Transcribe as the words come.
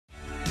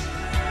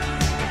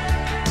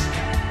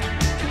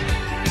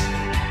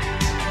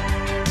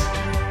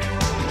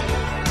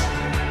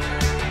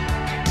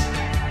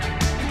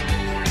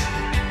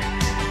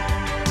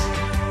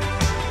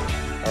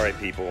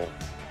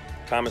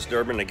Thomas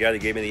Durbin, the guy that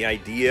gave me the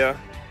idea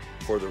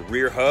for the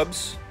rear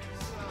hubs.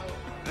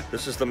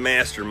 This is the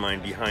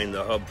mastermind behind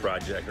the hub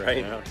project,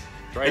 right? Yeah,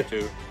 try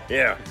to.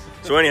 Yeah.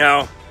 So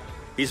anyhow,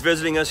 he's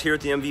visiting us here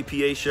at the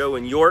MVPA show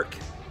in York,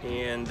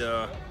 and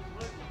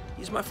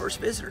he's my first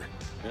visitor.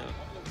 Yeah.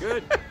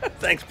 Good.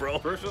 Thanks, bro.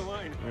 First in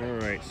line. All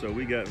right, so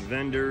we got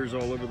vendors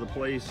all over the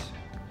place.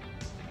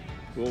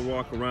 We'll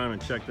walk around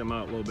and check them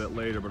out a little bit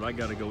later, but I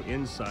got to go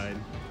inside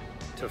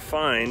to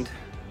find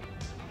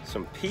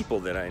some people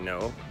that I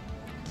know.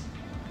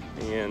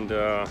 And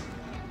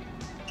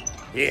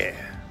yeah,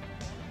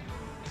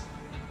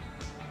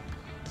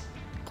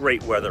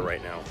 great weather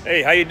right now.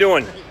 Hey, how you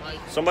doing?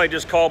 Somebody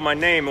just called my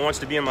name and wants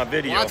to be in my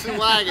video. Watson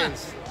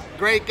Wagons.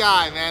 Great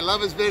guy, man.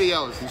 Love his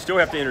videos. You still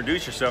have to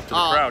introduce yourself to the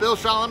crowd. Bill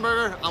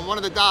Schallenberger. I'm one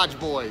of the Dodge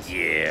boys.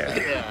 Yeah.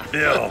 Yeah.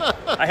 Bill.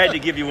 I had to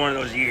give you one of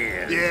those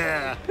yeahs.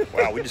 Yeah.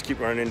 Wow, we just keep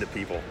running into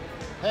people.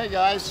 Hey,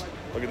 guys.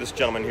 Look at this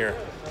gentleman here.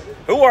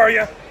 Who are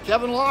you?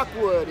 Kevin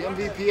Lockwood,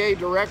 MVPA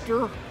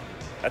Director.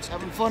 That's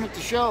Having fun at the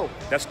show.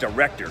 That's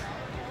director.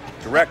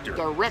 Director.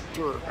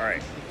 Director. All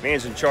right.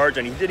 Man's in charge,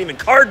 and he didn't even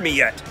card me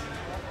yet.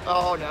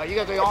 Oh, no. You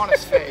got the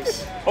honest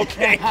face.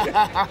 Okay.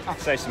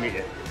 It's nice to meet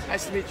you.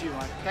 Nice to meet you,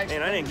 Mike. Thanks.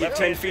 Man, I didn't get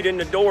 10 feet in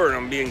the door and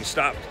I'm being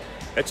stopped.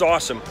 It's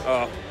awesome.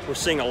 We're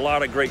seeing a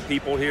lot of great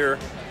people here,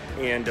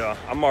 and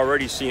I'm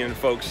already seeing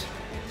folks.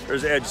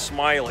 There's Ed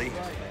Smiley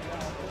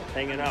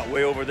hanging out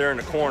way over there in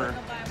the corner,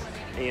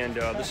 and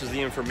this is the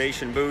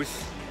information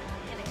booth.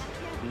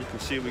 And you can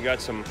see we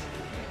got some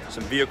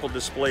vehicle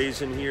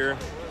displays in here.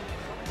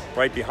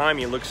 Right behind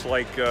me, it looks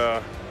like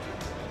you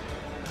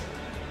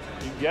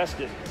guessed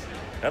it.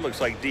 That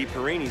looks like Dee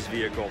Perini's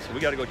vehicle, so we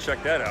got to go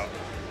check that out.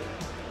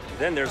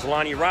 Then there's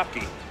Lonnie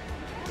Ropke.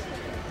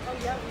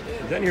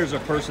 Then here's a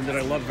person that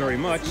I love very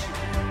much.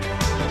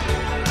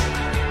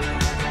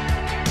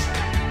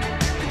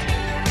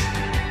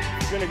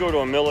 If you're gonna go to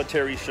a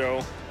military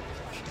show,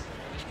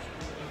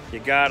 you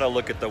gotta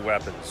look at the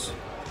weapons.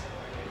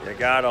 You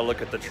gotta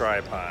look at the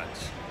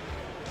tripods.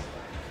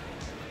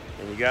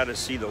 And you gotta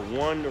see the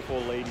wonderful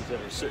ladies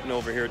that are sitting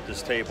over here at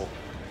this table.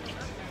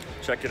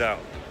 Check it out.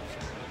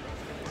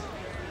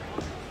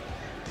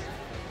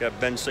 Got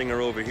Ben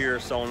Singer over here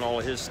selling all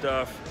of his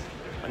stuff.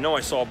 I know I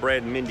saw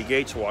Brad and Mindy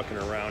Gates walking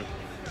around.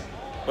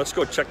 Let's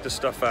go check this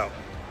stuff out.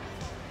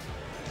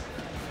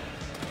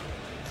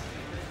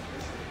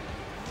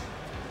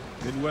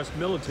 Midwest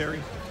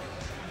Military.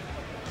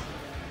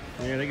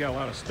 Yeah, they got a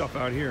lot of stuff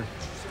out here.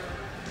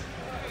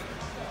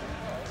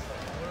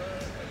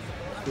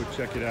 Let's go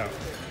check it out.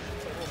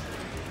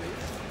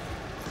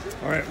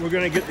 All right, we're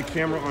gonna get the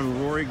camera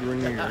on Rory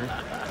Grenier.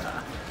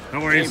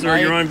 How are you, sir?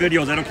 Mike. You're on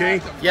video. Is that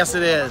okay? Yes,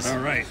 it is. All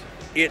right.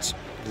 It's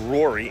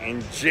Rory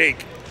and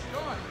Jake.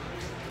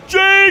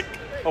 Jake!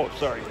 Oh,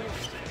 sorry.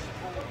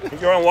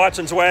 You're on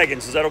Watson's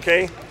Wagons. Is that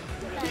okay?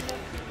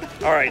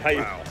 All right. How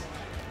you? Wow.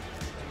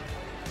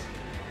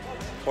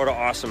 What an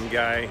awesome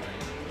guy.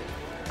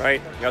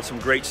 Right? Got some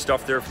great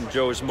stuff there from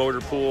Joe's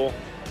Motor Pool.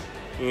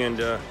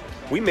 And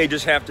we may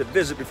just have to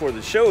visit before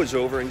the show is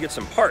over and get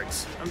some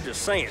parts. I'm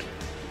just saying.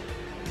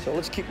 So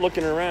let's keep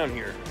looking around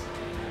here.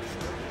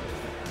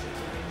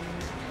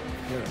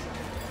 Yeah.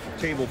 A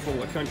table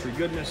full of country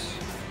goodness.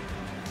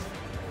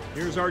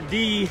 Here's our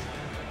D.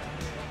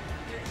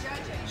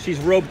 She's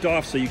roped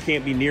off so you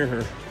can't be near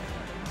her.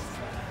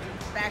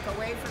 Back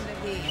away from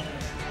the D.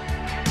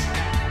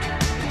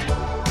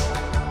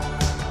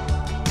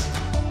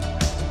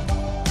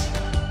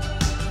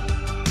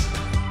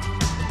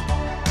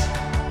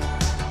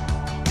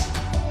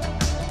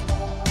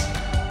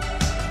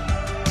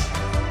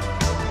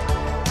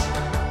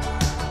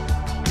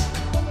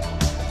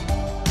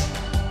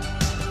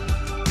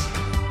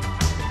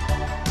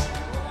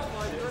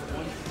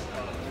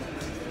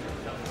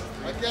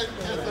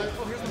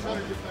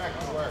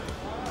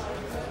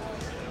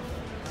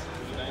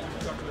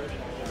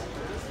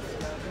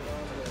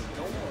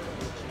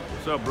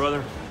 What's up,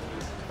 brother?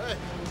 Hey.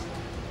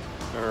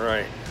 All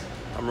right.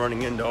 I'm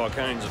running into all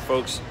kinds of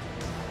folks,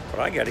 but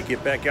I got to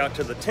get back out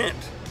to the tent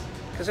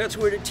because that's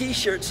where the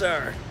t-shirts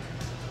are.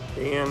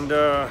 And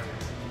my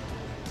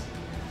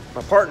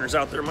partners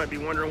out there might be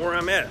wondering where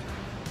I'm at.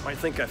 Might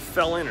think I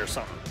fell in or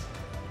something.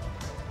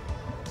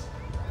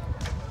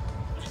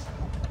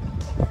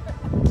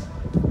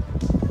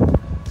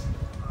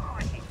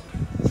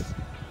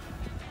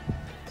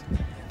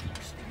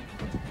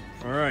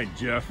 All right,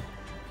 Jeff.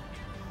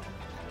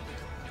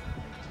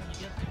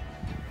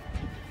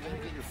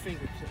 Get your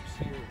fingertips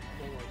here.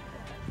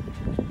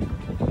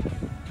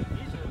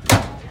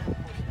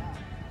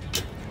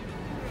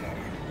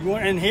 You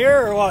want in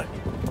here or what?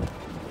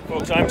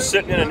 Folks, I'm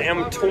sitting in an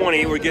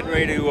M20. We're getting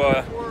ready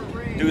to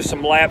do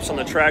some laps on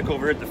the track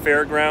over here at the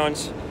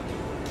fairgrounds.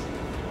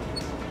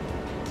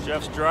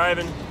 Jeff's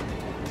driving,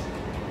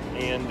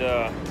 and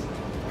I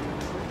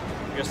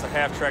guess the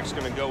half track's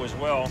going to go as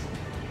well.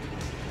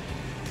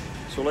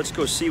 So let's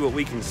go see what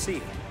we can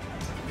see.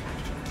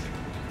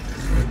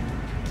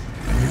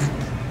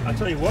 I'll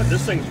tell you what,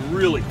 this thing's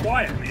really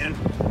quiet, man.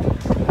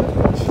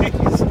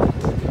 Jeez.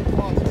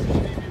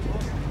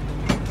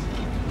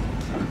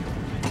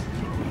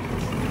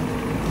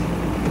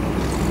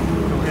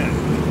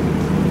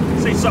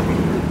 something.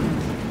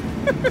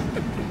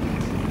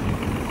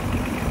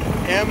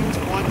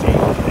 M20.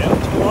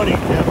 M20.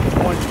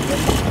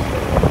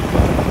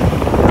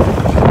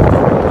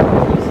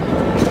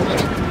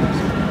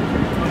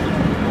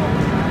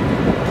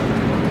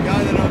 The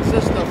guy that owns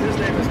this stuff, his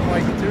name is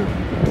Mike too.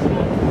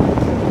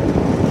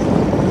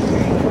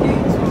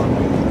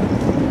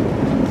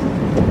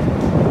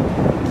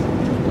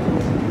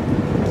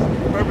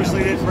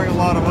 Purposely didn't bring a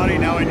lot of money,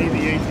 now I need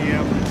the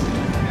ATM.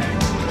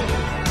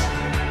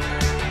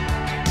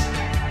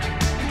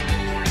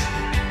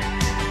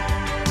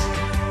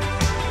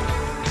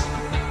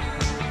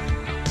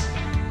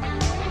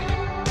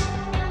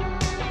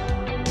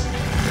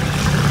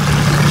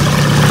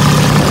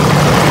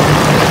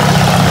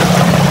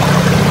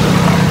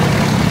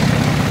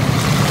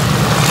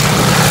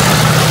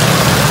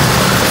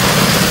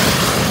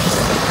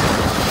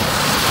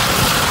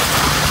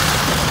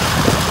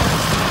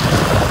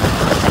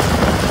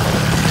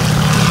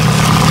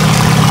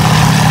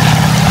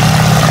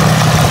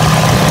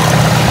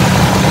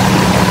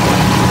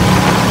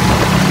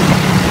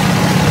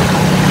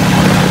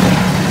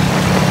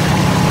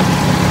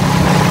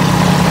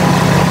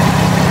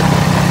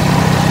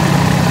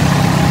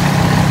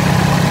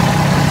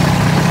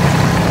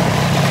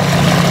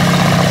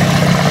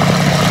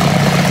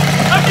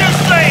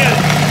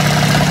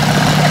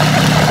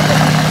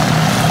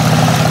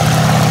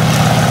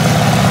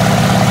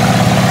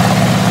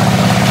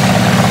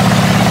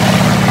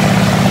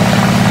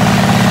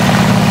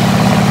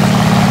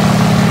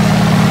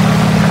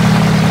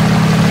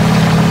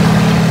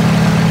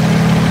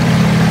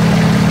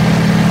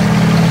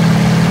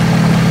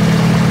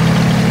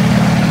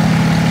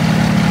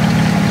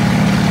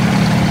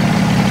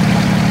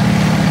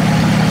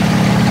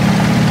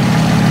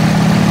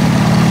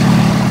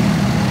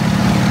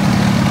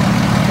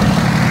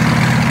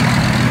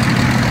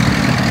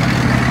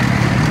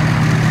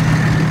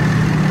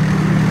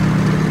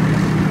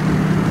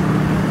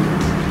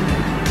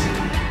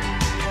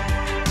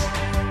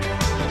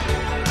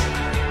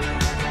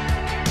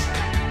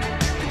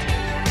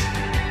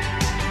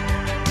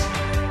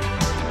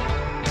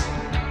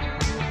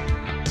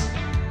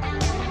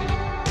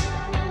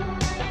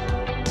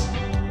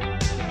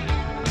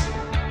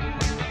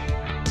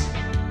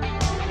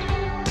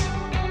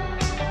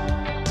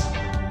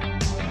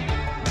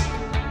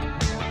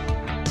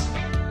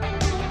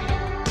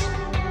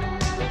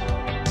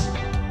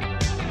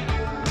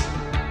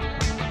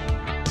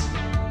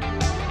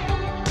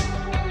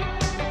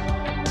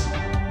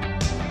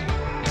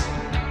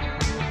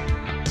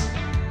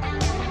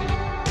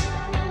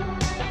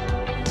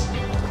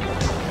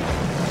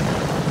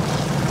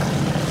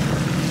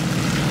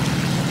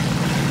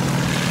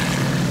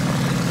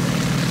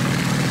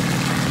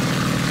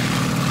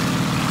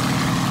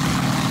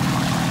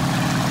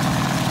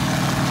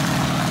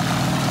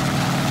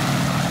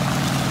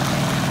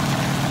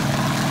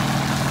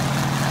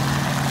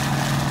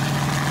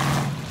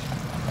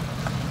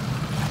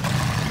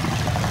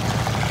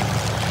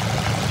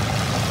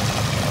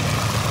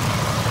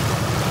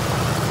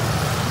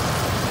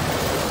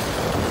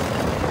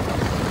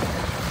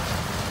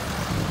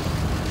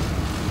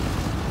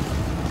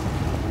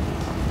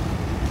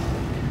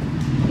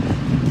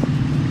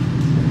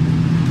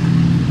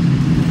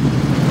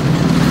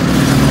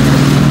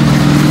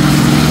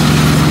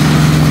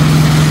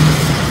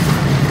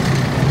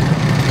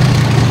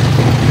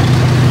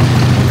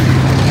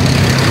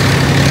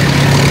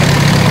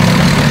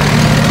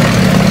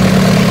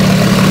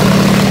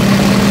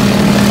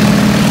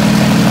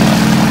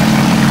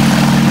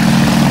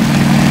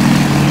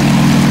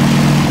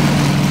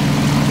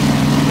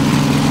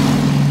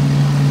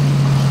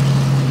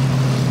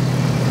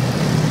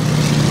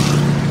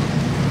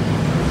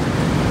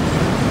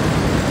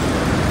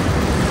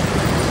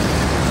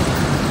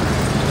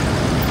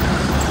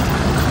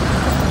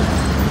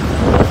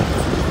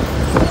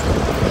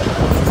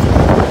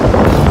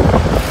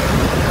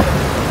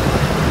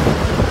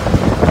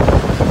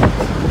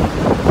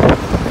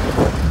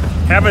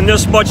 Having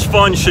this much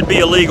fun should be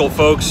illegal,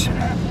 folks. Look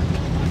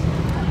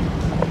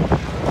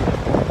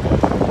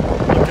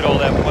at all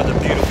that other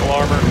beautiful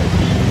armor.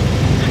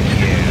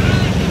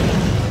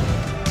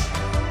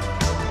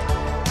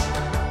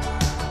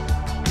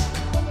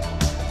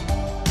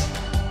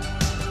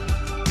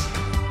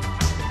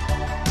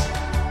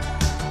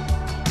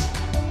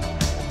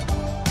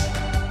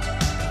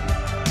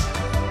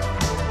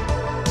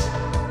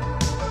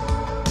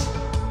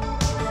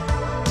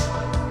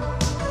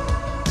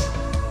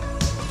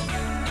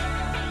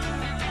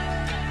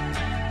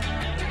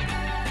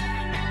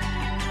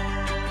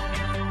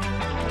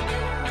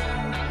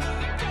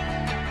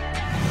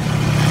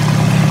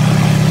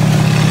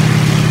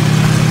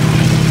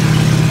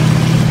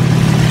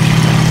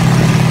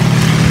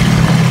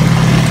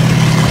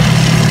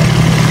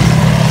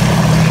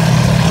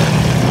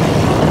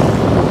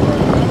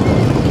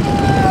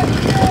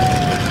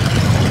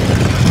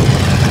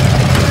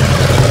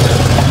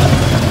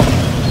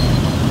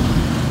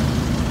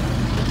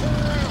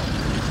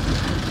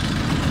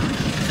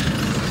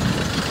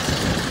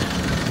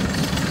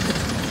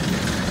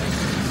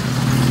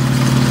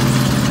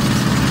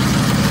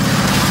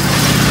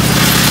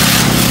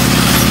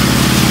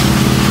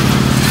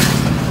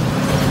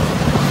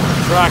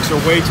 shocks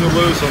are way too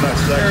loose on that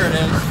section. There it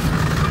is.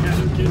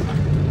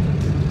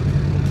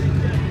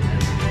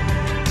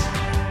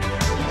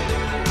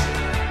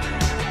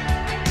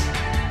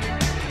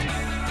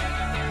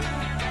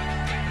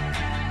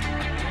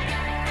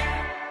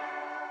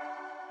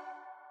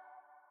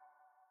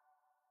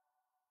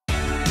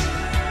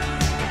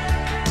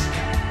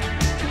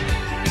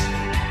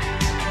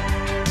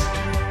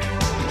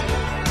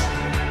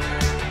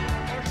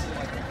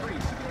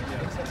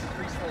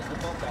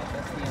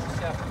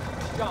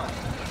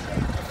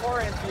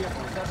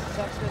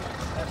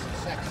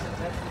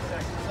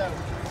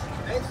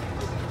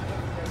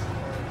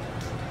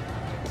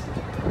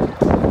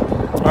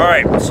 All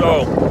right,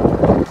 so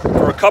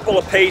for a couple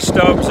of pay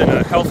stubs and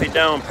a healthy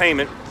down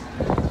payment,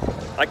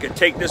 I could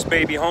take this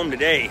baby home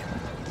today.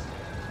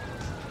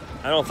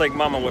 I don't think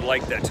Mama would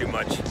like that too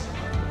much.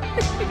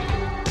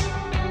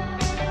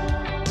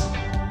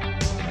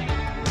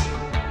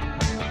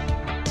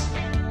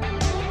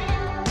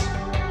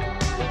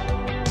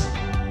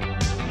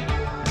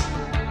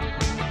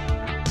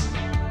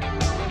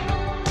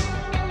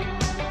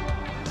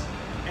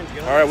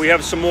 All right, we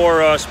have some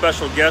more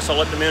special guests. I'll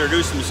let them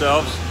introduce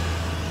themselves.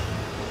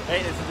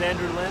 Hey, this is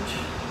Andrew Lynch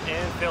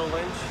and Phil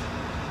Lynch.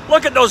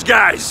 Look at those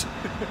guys!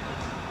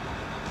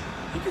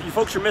 You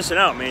folks are missing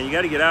out, man. You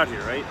got to get out here,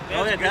 right?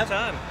 Yeah, it's a good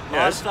time. A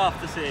lot of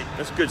stuff to see.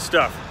 That's good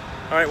stuff.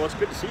 All right, well, it's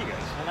good to see you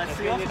guys. Well, nice to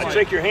see you. I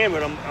shake your hand,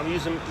 but I'm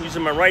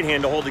using my right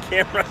hand to hold the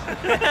camera.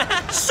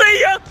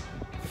 See ya!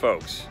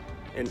 Folks,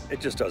 and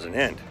it just doesn't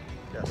end.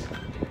 Yes.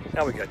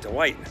 Now we got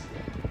Dwight.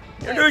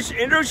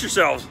 Introduce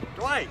yourselves.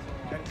 Dwight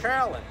and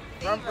Carolyn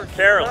from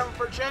Carolyn.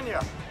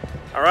 Virginia.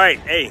 All right,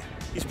 hey,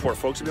 these poor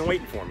folks have been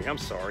waiting for me. I'm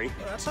sorry. Well,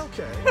 that's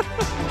okay. All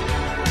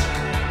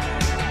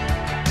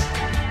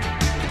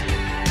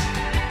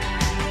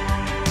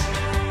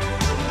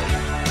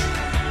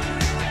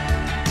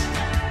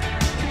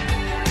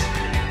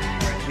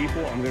right,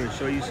 people, I'm going to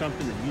show you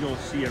something that you don't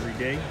see every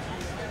day.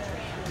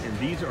 And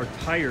these are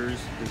tires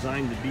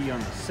designed to be on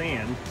the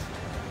sand,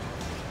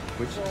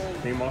 which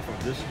came off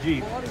of this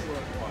Jeep,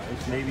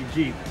 this Navy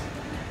Jeep.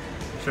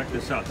 Check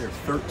this out, they're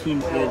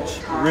 13-inch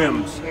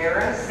rims,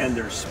 and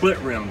they're split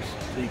rims,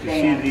 so you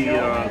can see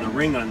the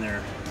ring on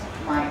there.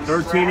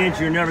 13-inch,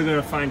 you're never going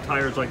to find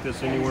tires like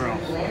this anywhere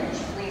else.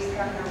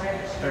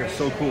 They're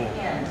so cool.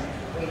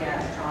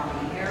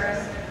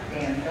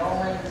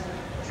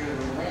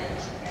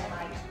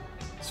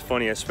 It's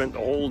funny, I spent the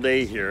whole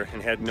day here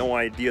and had no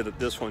idea that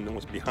this one that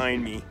was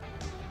behind me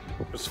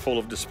was full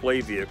of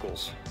display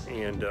vehicles,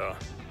 and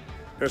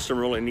there's some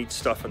really neat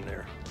stuff in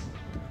there.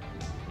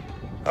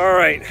 All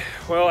right,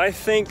 well, I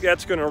think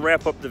that's going to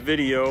wrap up the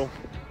video.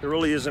 There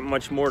really isn't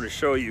much more to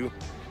show you.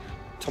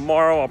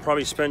 Tomorrow I'll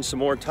probably spend some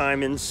more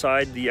time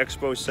inside the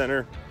expo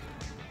center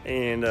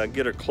and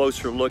get a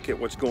closer look at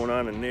what's going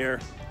on in there.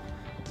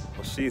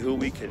 We'll see who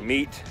we can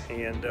meet,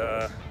 and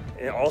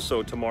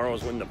also tomorrow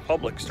is when the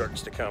public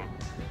starts to come.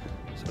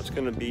 So it's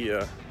going to be,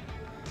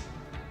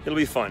 it'll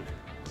be fun.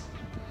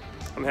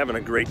 I'm having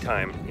a great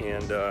time,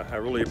 and I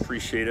really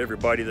appreciate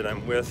everybody that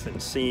I'm with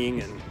and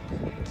seeing and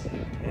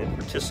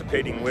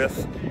participating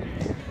with.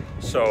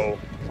 So,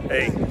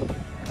 hey,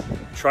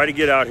 try to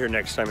get out here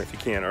next time if you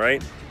can, all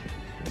right?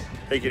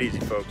 Take it easy,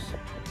 folks.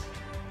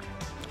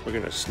 We're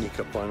gonna sneak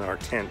up on our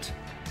tent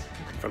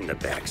from the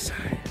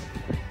backside.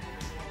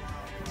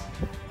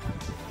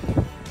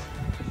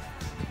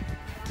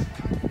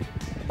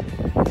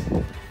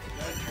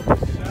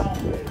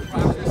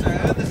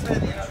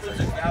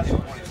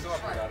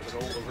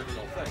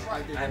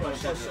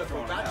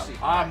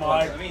 Hi,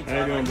 Mike. How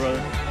you doing,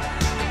 brother?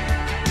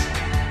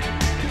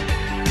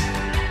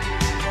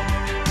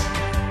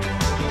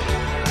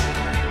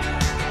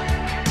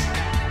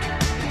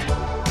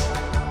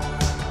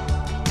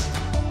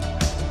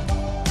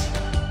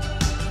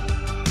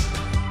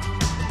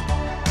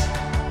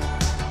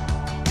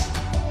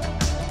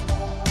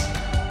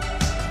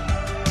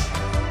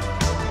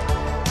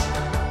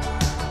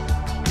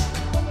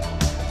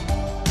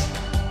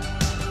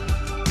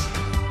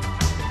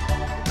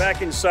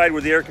 Back inside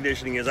where the air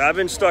conditioning is. I've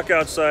been stuck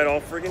outside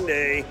all friggin'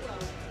 day.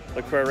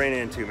 Look who I ran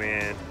into,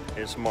 man.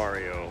 It's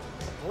Mario.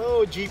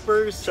 Hello,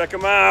 Jeepers. Check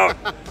him out.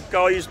 Look at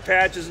all these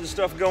patches and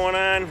stuff going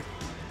on.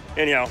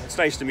 Anyhow, it's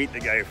nice to meet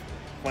the guy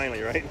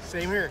finally, right?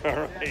 Same here.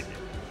 All right.